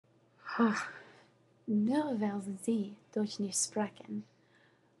Nur weil sie Deutsch nicht sprechen,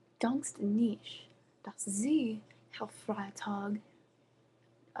 denkst du nicht, dass sie Karfreitag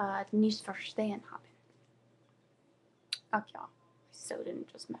nicht verstehen haben. Ach ja, so didn't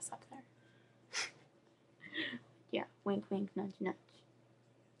just mess up there. Yeah, wink wink, nudge nudge.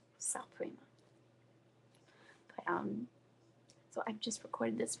 So prima. But so I've just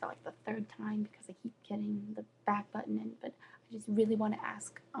recorded this for like the third time because I keep getting the back button in, but I just really want to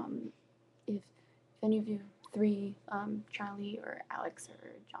ask if any of you three, Charlie or Alex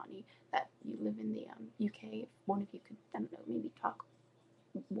or Johnny, that you live in the UK, if one of you could, I don't know, maybe talk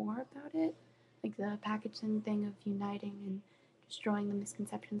more about it, like the Pakistan thing of uniting and destroying the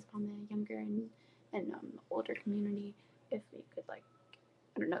misconceptions upon the younger and older community. If we could, like,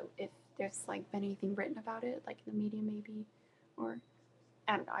 I don't know if there's like been anything written about it, like in the media maybe, or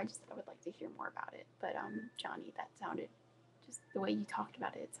I don't know. I would like to hear more about it. But Johnny, that sounded, just the way you talked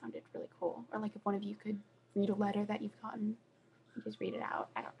about it, it sounded really cool. Or like if one of you could read a letter that you've gotten, and just read it out.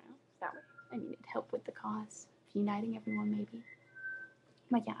 I don't know. That would, I mean, it'd help with the cause of uniting everyone maybe.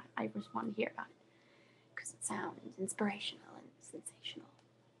 But yeah, I just wanted to hear about it because it sounds inspirational and sensational.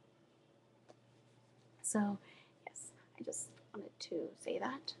 So yes, I just wanted to say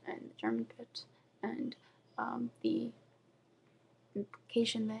that and the German bit, and the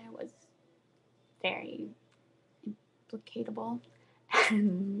implication there was very implicatable,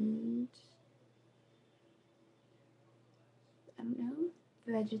 and I don't know,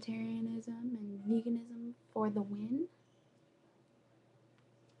 vegetarianism and veganism for the win.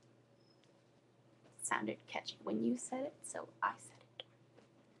 Sounded catchy when you said it, so I said it.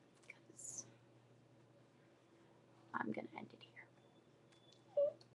 Because I'm gonna end it